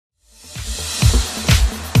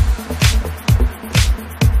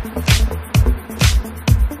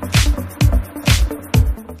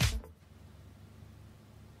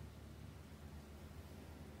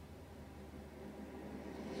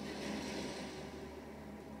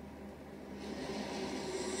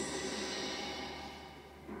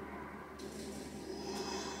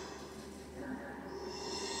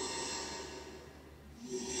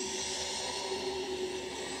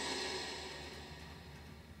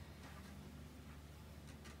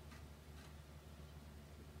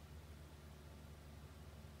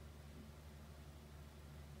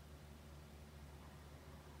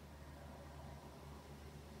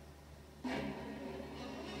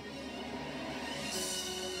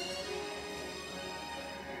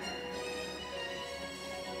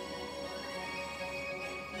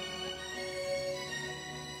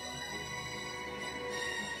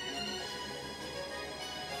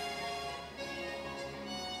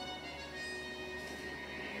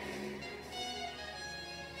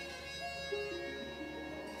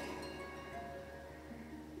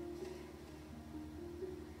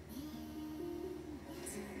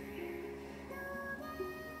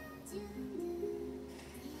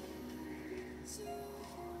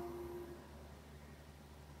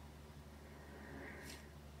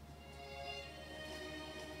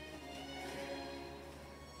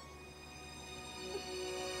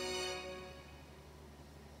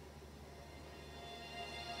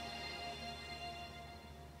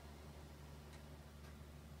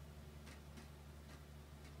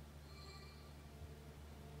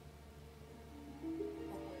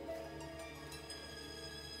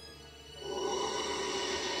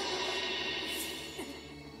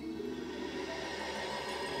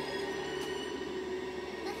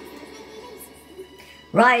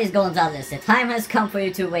Rise, Gonzalez, the time has come for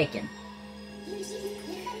you to awaken.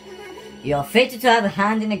 You are fated to have a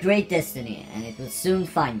hand in a great destiny, and it will soon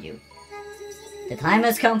find you. The time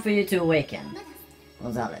has come for you to awaken,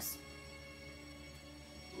 Gonzalez.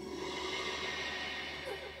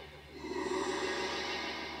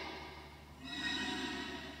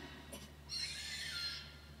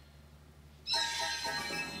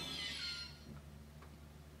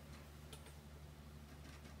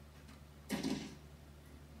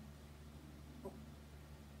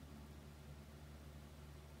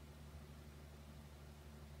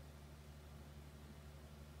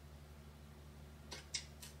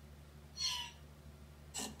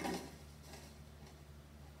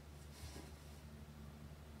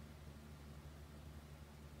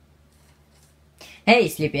 Hey,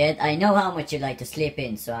 Sleepyhead, I know how much you like to sleep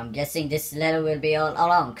in, so I'm guessing this letter will be all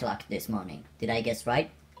alarm clock this morning. Did I guess right?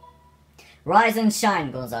 Rise and shine,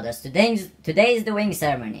 Gonzalez. Today is the wing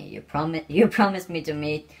ceremony. You promised me to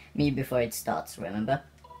meet me before it starts, remember?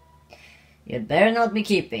 You'd better not be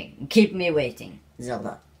keep me waiting,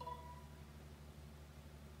 Zelda.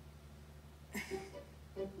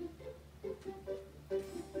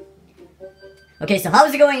 Okay, so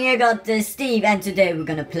how's it going? Here got Steve, and today we're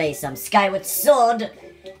gonna play some Skyward Sword,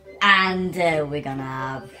 and we're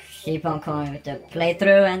gonna keep on going with the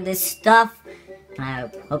playthrough and this stuff. I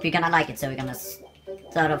hope you're gonna like it. So we're gonna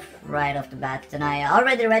start off right off the bat, and I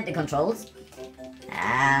already read the controls,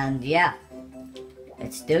 and yeah,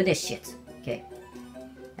 let's do this shit. Okay,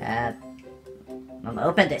 I'm gonna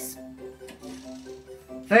open this.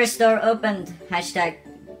 First door opened. Hashtag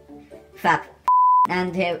FAP.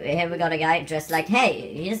 And here we got a guy dressed like,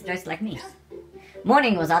 hey, he's dressed like me.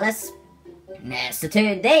 Morning, Gonzalez. So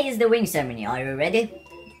today is the wing ceremony. Are you ready?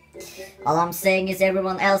 All I'm saying is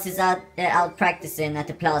everyone else is out practicing at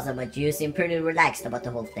the plaza, but you seem pretty relaxed about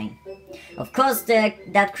the whole thing. Of course,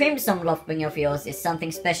 that crimson lopping of yours is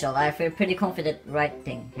something special. I feel pretty confident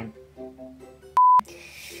riding him.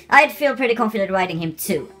 I'd feel pretty confident riding him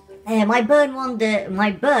too. My bird won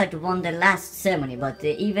the last ceremony, but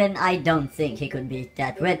even I don't think he could beat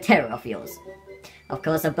that red terror of yours. Of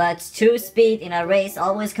course, a bird's true speed in a race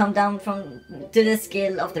always comes down to the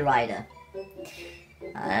skill of the rider.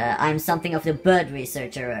 I'm something of the bird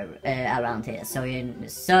researcher around here, so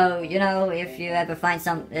you know, if you ever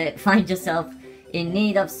find yourself in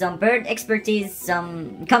need of some bird expertise,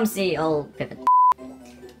 come see old Pippin.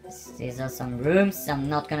 These are some rooms. I'm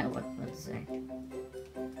not gonna what to say.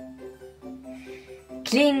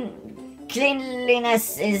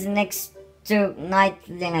 Cleanliness is next to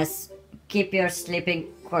nightliness. Keep your sleeping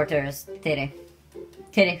quarters tidy.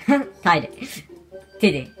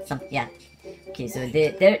 Yeah. Okay, so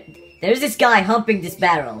there's this guy humping this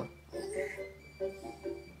barrel.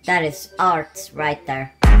 That is art right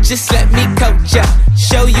there. Just let me coach ya,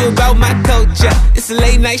 show you about my culture. It's a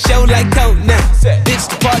late night show like Conan. Bitch,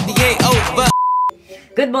 the party ain't over.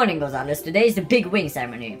 Good morning, Gonzalez. Today is the big wing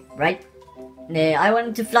ceremony, right? I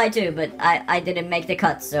wanted to fly too, but I didn't make the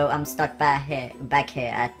cut, so I'm stuck back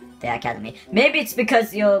here at the academy. Maybe it's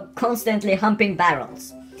because you're constantly humping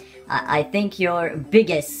barrels. I think your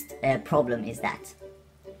biggest problem is that.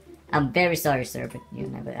 I'm very sorry, sir, but you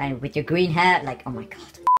never. And with your green hair, like, oh my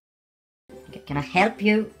god. Okay, can I help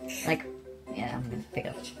you? Like, yeah, I'm gonna pick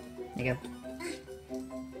up. There you go.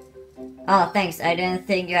 Oh, thanks. I didn't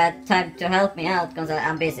think you had time to help me out, because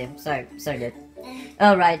I'm busy. Sorry, dude.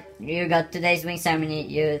 Alright, you got today's wing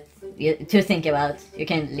ceremony to think about. You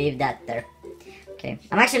can leave that there. Okay,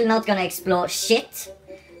 I'm actually not gonna explore shit.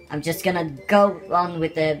 I'm just gonna go on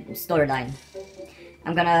with the storyline.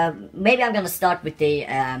 Maybe I'm gonna start with the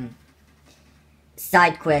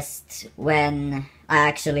side quest when I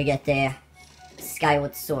actually get the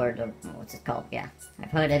Skyward Sword, or what's it called? Yeah, I've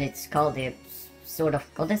heard that it's called the Sword of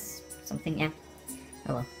Goddess, something, yeah.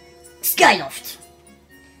 Oh well. Skyloft!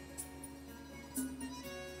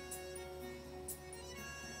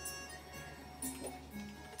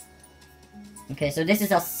 Okay, so this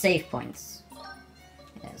is our save points.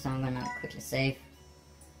 Yeah, so I'm gonna quickly save.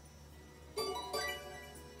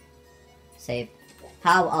 Save.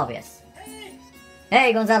 How obvious.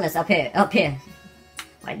 Hey, Gonzalez, up here.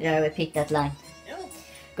 Why did I repeat that line?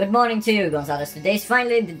 Good morning to you, Gonzalez. Today's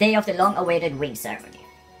finally the day of the long-awaited wing ceremony.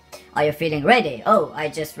 Are you feeling ready? Oh, I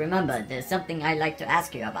just remembered. There's something I'd like to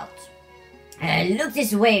ask you about. Look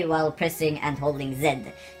this way while pressing and holding Z.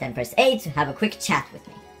 Then press A to have a quick chat with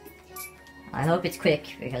me. I hope it's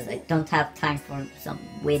quick, because I don't have time for some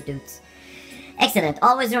weird dudes. Excellent.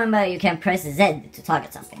 Always remember you can press Z to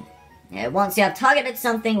target something. Once you have targeted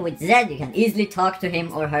something with Z, you can easily talk to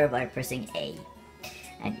him or her by pressing A.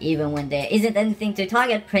 And even when there isn't anything to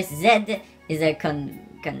target, press Z is a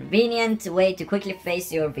convenient way to quickly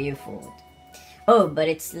face your view forward. Oh, but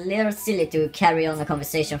it's a little silly to carry on a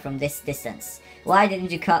conversation from this distance. Why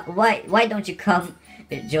don't you come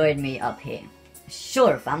join me up here?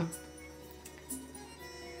 Sure, fam.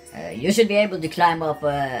 You should be able to climb up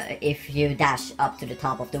if you dash up to the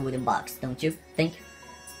top of the wooden box, don't you think?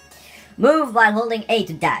 Move while holding A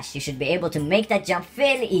to dash. You should be able to make that jump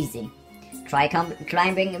fairly easy. Try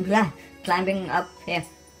climbing up here.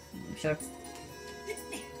 Sure.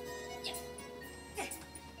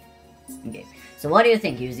 Okay. So what do you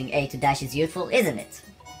think? Using A to dash is useful, isn't it?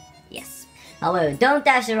 Yes. However, don't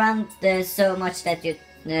dash around so much that you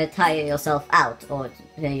tire yourself out, or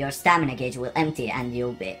your stamina gauge will empty and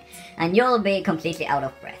you'll be completely out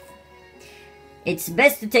of breath. It's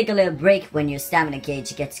best to take a little break when your stamina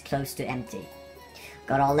gauge gets close to empty.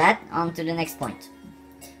 Got all that? On to the next point.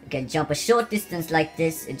 You can jump a short distance like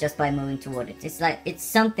this just by moving toward it. It's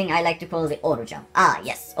something I like to call the auto jump. Ah,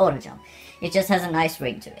 yes, auto jump. It just has a nice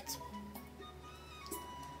ring to it.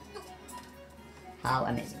 How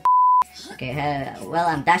amazing. Okay, well,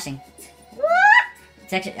 I'm dashing.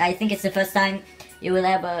 It's actually, I think it's the first time you will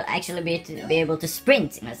ever actually be able to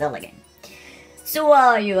sprint in a Zelda game. So what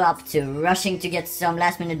are you up to? Rushing to get some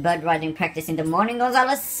last minute bird riding practice in the morning,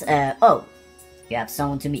 Gonzalez? Oh, you have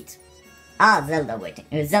someone to meet. Ah,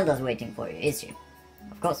 Zelda's waiting for you, is she?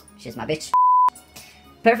 Of course, she's my bitch.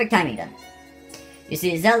 Perfect timing then. You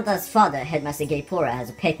see, Zelda's father, Headmaster Gaepora, has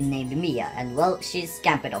a pet named Mia, and well, she's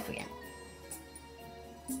scampered off again.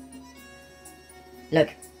 Look.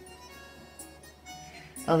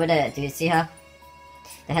 Over there, do you see her?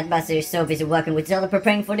 The headmaster is so busy working with Zelda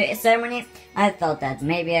preparing for the ceremony. I thought that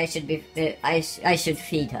maybe I should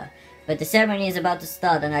feed her. But the ceremony is about to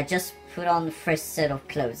start and I just put on a fresh set of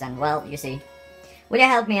clothes and well, you see. Will you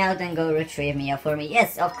help me out and go retrieve Mia for me?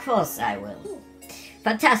 Yes, of course I will.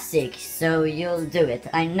 Fantastic, so you'll do it.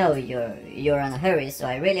 I know you're in a hurry, so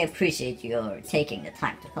I really appreciate your taking the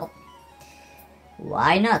time to help me.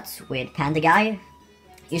 Why not, weird panda guy?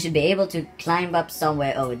 You should be able to climb up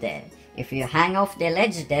somewhere over there. If you hang off the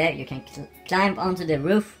ledge there, you can climb onto the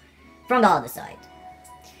roof from the other side.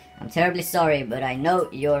 I'm terribly sorry, but I know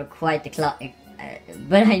you're quite the climber.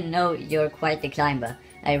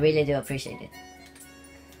 I really do appreciate it.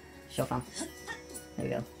 Sure, fun. There we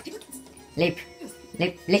go. Leap,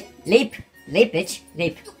 leap, leap, leap, leap, bitch,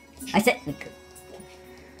 leap. I said.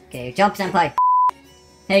 Okay, jump, senpai.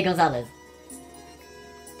 Hey, Gonzalez.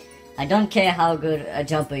 I don't care how good a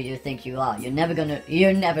jumper you think you are. You'll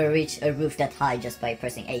never reach a roof that high just by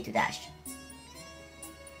pressing A to dash.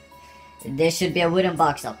 There should be a wooden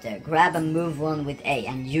box up there. Grab and move one with A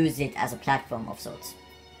and use it as a platform of sorts.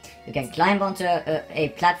 You can climb onto a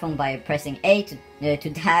platform by pressing A to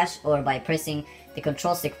dash or by pressing the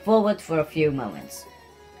control stick forward for a few moments.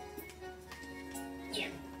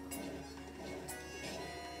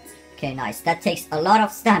 Okay, nice. That takes a lot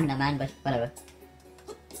of stamina, man, but whatever.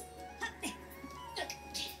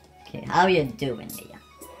 Okay, how you doing, Mia?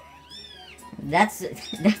 That's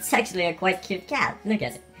actually a quite cute cat. Look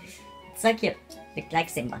at it. It's so cute. Looks like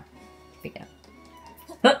Simba. Pick it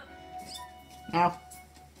up. Ow.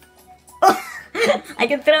 Oh, I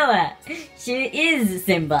can throw her. She is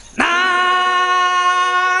Simba.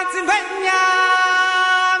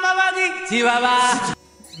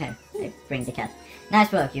 Okay, bring the cat. Nice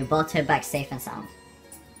work. You brought her back safe and sound.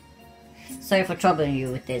 Sorry for troubling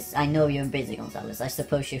you with this. I know you're busy, Gonzalez. I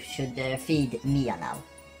suppose you should feed Mia now.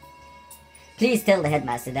 Please tell the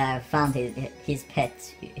headmaster that I found his pet.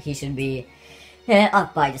 He should be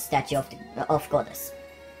up by the statue of Goddess.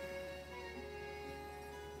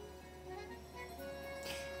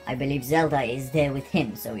 I believe Zelda is there with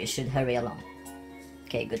him, so you should hurry along.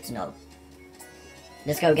 Okay, good to know.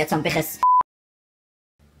 Let's go get some bitches.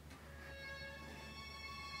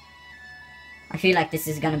 I feel like this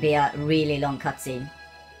is gonna be a really long cutscene.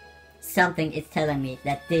 Something is telling me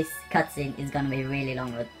that this cutscene is gonna be really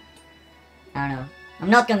long, but I don't know. I'm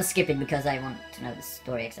not gonna skip it because I want to know the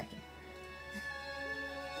story exactly.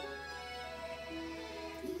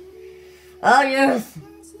 Oh, youth!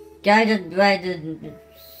 Guided by the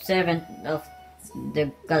servant of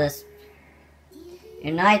the goddess.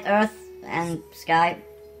 Unite earth and sky.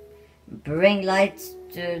 Bring light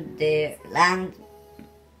to the land.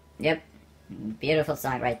 Yep. Beautiful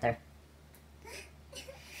sign right there.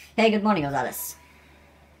 Hey, good morning, Gonzalez.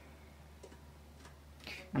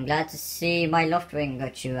 I'm glad to see my loft ring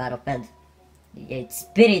got you out of bed. It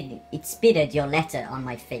spitted your letter on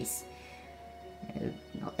my face.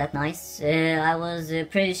 Not that nice. I was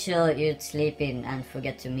pretty sure you'd sleep in and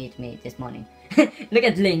forget to meet me this morning. Look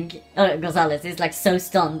at Link. Gonzalez, he's like so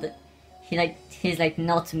stunned. He's like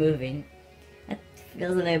not moving.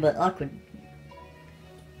 feels a little bit awkward.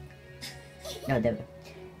 No, there we go.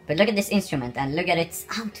 But look at this instrument and look at its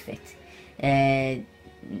outfit. They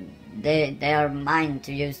are mine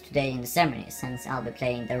to use today in the ceremony, since I'll be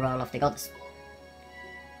playing the role of the goddess.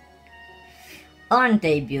 Aren't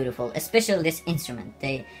they beautiful? Especially this instrument.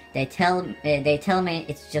 They tell me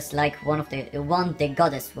it's just like one the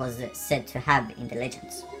goddess was said to have in the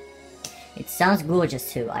legends. It sounds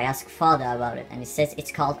gorgeous too. I asked father about it, and he says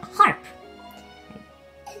it's called a harp.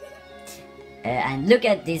 And look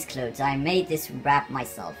at these clothes. I made this wrap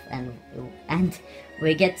myself, and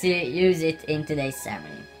we get to use it in today's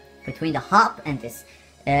ceremony. Between the harp and this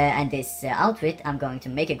outfit, I'm going to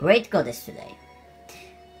make a great goddess today.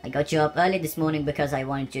 I got you up early this morning because I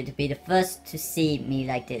wanted you to be the first to see me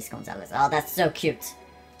like this, Gonzalez. Oh, that's so cute.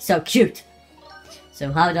 So cute.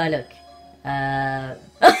 So how do I look?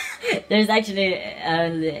 There's actually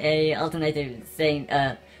a alternative saying,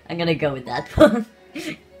 I'm gonna go with that one.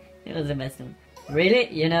 It was the best one.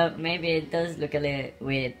 Really? You know, maybe it does look a little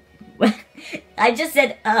weird. I just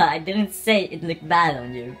said, I didn't say it looked bad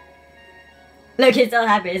on you. Look, he's so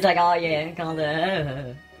happy. He's like, oh yeah, called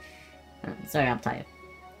sorry, I'm tired.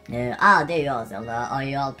 There you are, Zelda. Are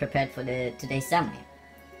you all prepared for today's ceremony?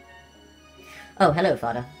 Oh, hello,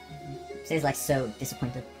 father. She's like so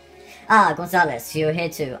disappointed. Gonzalez, you're here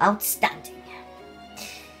too. Outstanding.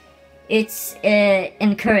 It's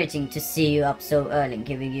encouraging to see you up so early,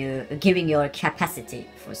 giving your capacity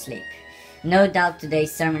for sleep. No doubt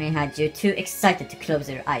today's ceremony had you too excited to close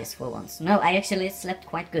your eyes for once. No, I actually slept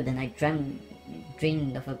quite good, and I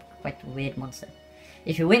dreamed of a quite weird monster.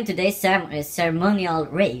 If you win today's ceremonial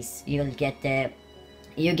race, you get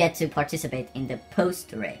to participate in the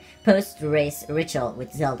post-race ritual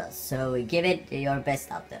with Zelda. So give it your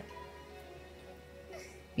best out there.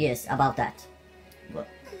 Yes, about that. Well,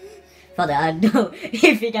 father, I don't know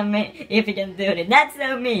if he can do it. That's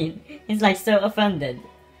so mean. He's like so offended.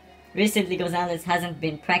 Recently, Gonzalez hasn't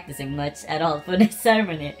been practicing much at all for the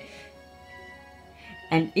ceremony.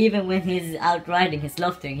 And even when he's out riding his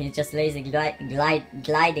Loftwing, he's just lazy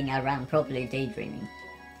gliding around, probably daydreaming.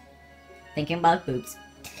 Thinking about boobs.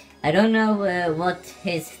 I don't know what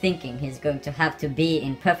he's thinking. He's going to have to be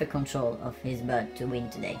in perfect control of his bird to win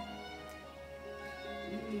today.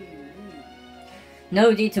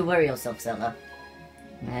 No need to worry yourself, Zelda.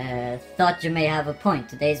 Thought you may have a point.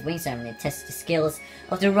 Today's wing ceremony tests the skills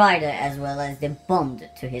of the rider as well as the bond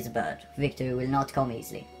to his bird. Victory will not come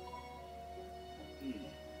easily.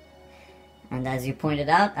 And as you pointed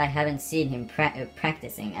out, I haven't seen him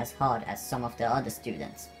practicing as hard as some of the other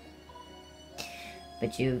students.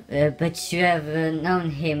 But you have known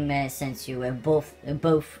him since you were both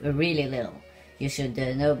really little. You should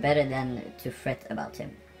know better than to fret about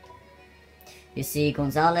him. You see,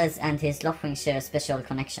 Gonzalez and his Loftwing share a special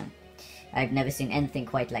connection. I've never seen anything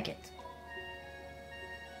quite like it.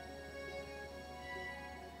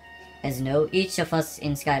 As you know, each of us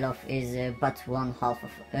in Skyloft is but one half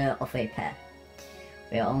of a pair.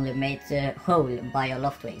 We are only made whole by our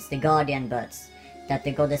Loftwings, the guardian birds, that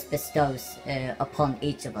the goddess bestows upon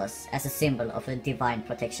each of us as a symbol of a divine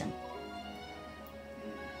protection.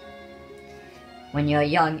 When you're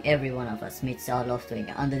young, every one of us meets our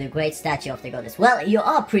Loftwing under the great statue of the goddess. Well, you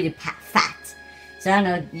are pretty fat, so I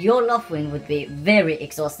know your Loftwing would be very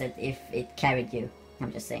exhausted if it carried you.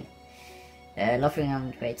 I'm just saying. Loftwing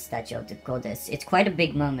on the great statue of the goddess. It's quite a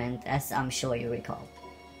big moment, as I'm sure you recall.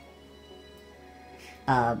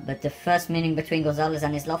 But the first meeting between Gonzalez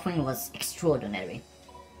and his Loftwing was extraordinary.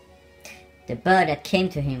 The bird that came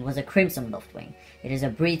to him was a crimson Loftwing. It is a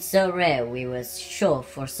breed so rare we were sure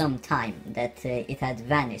for some time that it had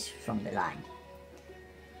vanished from the line.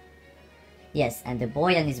 Yes, and the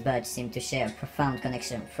boy and his bird seemed to share a profound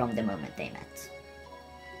connection from the moment they met.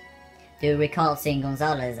 Do you recall seeing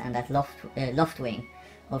Gonzalez and that Loftwing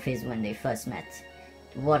of his when they first met?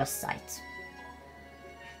 What a sight.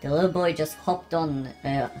 The little boy just hopped up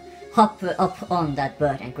on that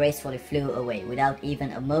bird and gracefully flew away without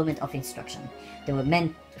even a moment of instruction. They were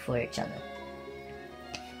meant for each other.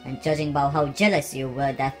 And judging by how jealous you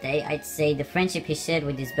were that day, I'd say the friendship he shared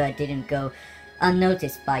with his bird didn't go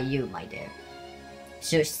unnoticed by you, my dear.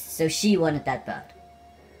 So she wanted that bird.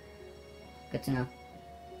 Good to know.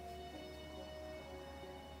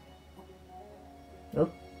 Oh,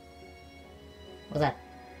 what's that?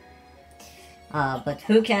 But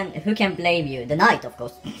who can blame you? The knight, of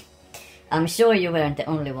course. I'm sure you weren't the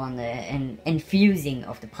only one infusing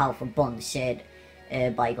of the powerful bond shared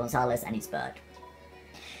by Gonzalez and his bird.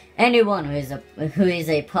 Anyone who is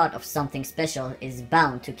a part of something special is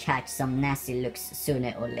bound to catch some nasty looks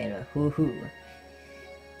sooner or later. Hoo hoo.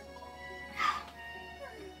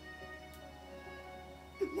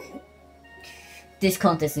 This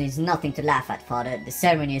contest is nothing to laugh at, Father. The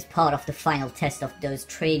ceremony is part of the final test of those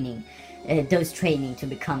training to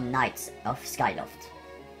become Knights of Skyloft.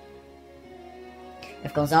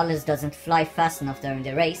 If Gonzalez doesn't fly fast enough during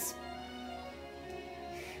the race,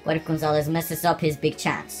 what if Gonzalez messes up his big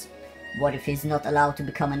chance? What if he's not allowed to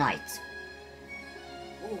become a knight?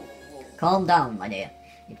 Calm down, my dear.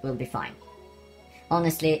 It will be fine.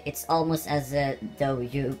 Honestly, it's almost as though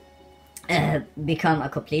you become a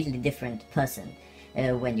completely different person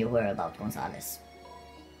when you hear about Gonzalez.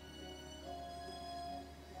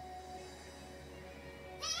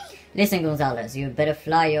 Listen, Gonzalez, you better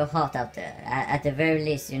fly your heart out there. At the very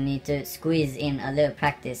least, you need to squeeze in a little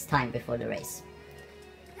practice time before the race.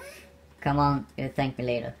 Come on, you'll thank me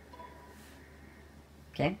later.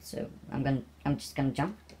 Okay, so I'm just gonna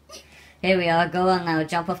jump. Here we are, go on now,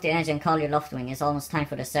 jump off the edge and call your Loftwing. It's almost time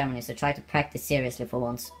for the ceremony, so try to practice seriously for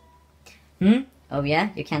once. Oh yeah?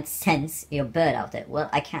 You can't sense your bird out there. Well,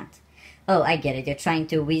 I can't. Oh, I get it, you're trying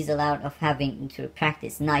to weasel out of having to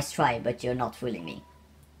practice. Nice try, but you're not fooling me.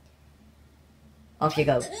 Off you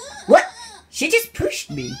go. What? She just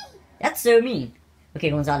pushed me. That's so mean.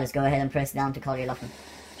 Okay, Gonzalez, go ahead and press down to call your Loftwing.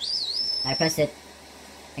 I pressed it.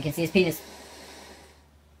 I can see his penis.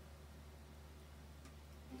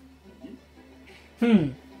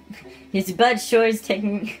 His bird sure is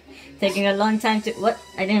taking a long time to... What?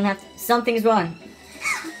 I didn't have to... Something's wrong.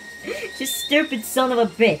 You stupid son of a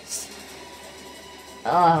bitch.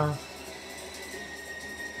 Oh.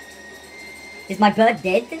 Is my bird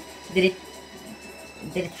dead? Did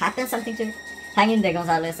it happen something to it? Hang in there,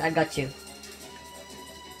 Gonzalez. I got you.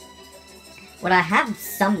 Well, I have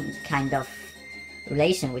some kind of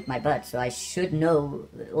relation with my bird, so I should know,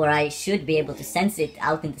 or I should be able to sense it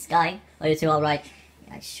out in the sky. Are you two alright?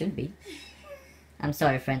 I should be. I'm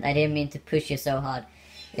sorry, friend. I didn't mean to push you so hard.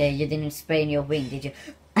 You didn't sprain your wing, did you?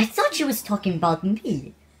 I thought she was talking about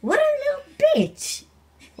me. What a little bitch.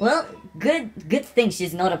 Well, good thing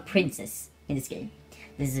she's not a princess in this game.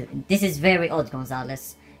 This is very odd,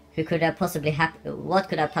 Gonzalez. What could have possibly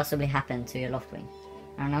happened to your Loftwing?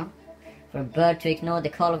 I don't know. For a bird to ignore the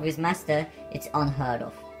call of his master, it's unheard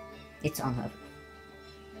of. It's unheard of.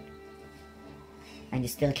 And you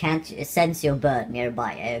still can't sense your bird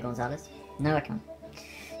nearby, Gonzalez? No, I can't.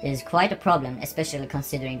 It is quite a problem, especially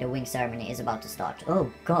considering the wing ceremony is about to start. Oh,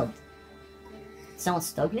 God. Someone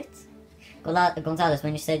stole it? Gonzalez,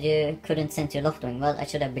 when you said you couldn't sense your Loftwing, well, I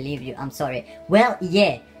should have believed you. I'm sorry. Well,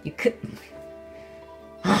 yeah, you could...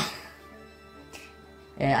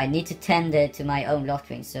 I need to tend to my own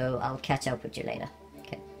Loftwing, so I'll catch up with you later.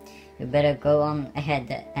 Okay. You better go on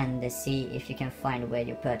ahead and see if you can find where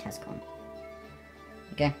your bird has gone.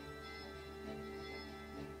 Okay.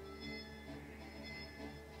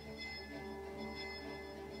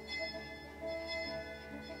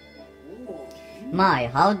 My,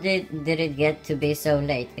 how did it get to be so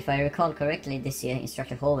late? If I recall correctly, this year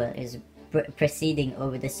Instructor Howell is presiding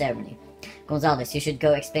over the ceremony. Gonzalez, you should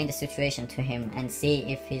go explain the situation to him and see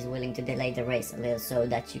if he's willing to delay the race a little so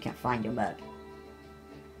that you can find your bird.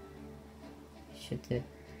 Should do.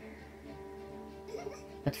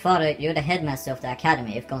 But Father, you're the headmaster of the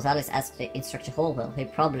academy. If Gonzalez asks the Instructor Howell, he'll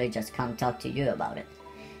probably just come talk to you about it.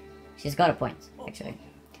 She's got a point, actually.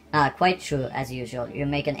 Quite true, as usual. You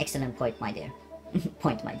make an excellent point, my dear.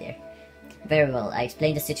 My dear. Very well, I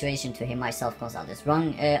explained the situation to him myself, Gonzalez.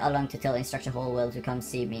 Run along to tell Instructor Hallwell to come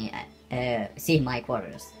see me, see my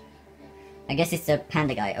quarters. I guess it's a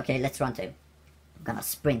panda guy. Okay, let's run to him. I'm gonna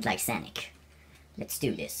sprint like Sonic. Let's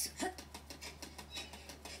do this.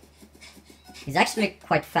 He's actually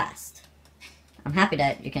quite fast. I'm happy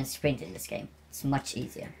that you can sprint in this game. It's much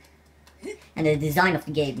easier. And the design of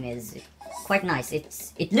the game is quite nice.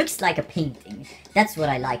 It looks like a painting. That's what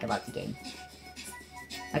I like about the game.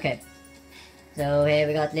 Okay. So here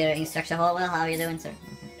we got little Instructor Hallwell. How are you doing, sir?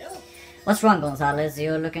 What's wrong, Gonzalez?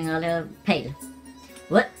 You're looking a little pale.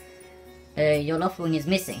 What? Your Loftwing is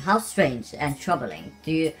missing. How strange and troubling.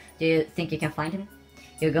 Do you think you can find him?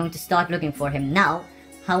 You're going to start looking for him now.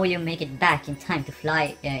 How will you make it back in time to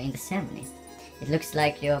fly in the ceremony? It looks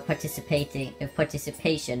like your participation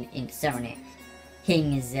in the ceremony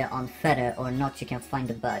hangs on whether or not you can find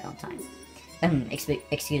the bird on time.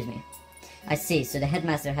 Excuse me. I see, so the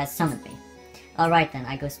headmaster has summoned me. Alright then,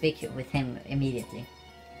 I go speak with him immediately.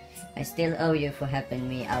 I still owe you for helping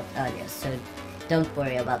me out earlier, so don't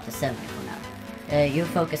worry about the ceremony for now. You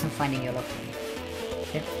focus on finding your Loftwing.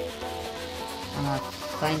 Okay? I'm gonna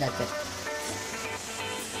find that bit.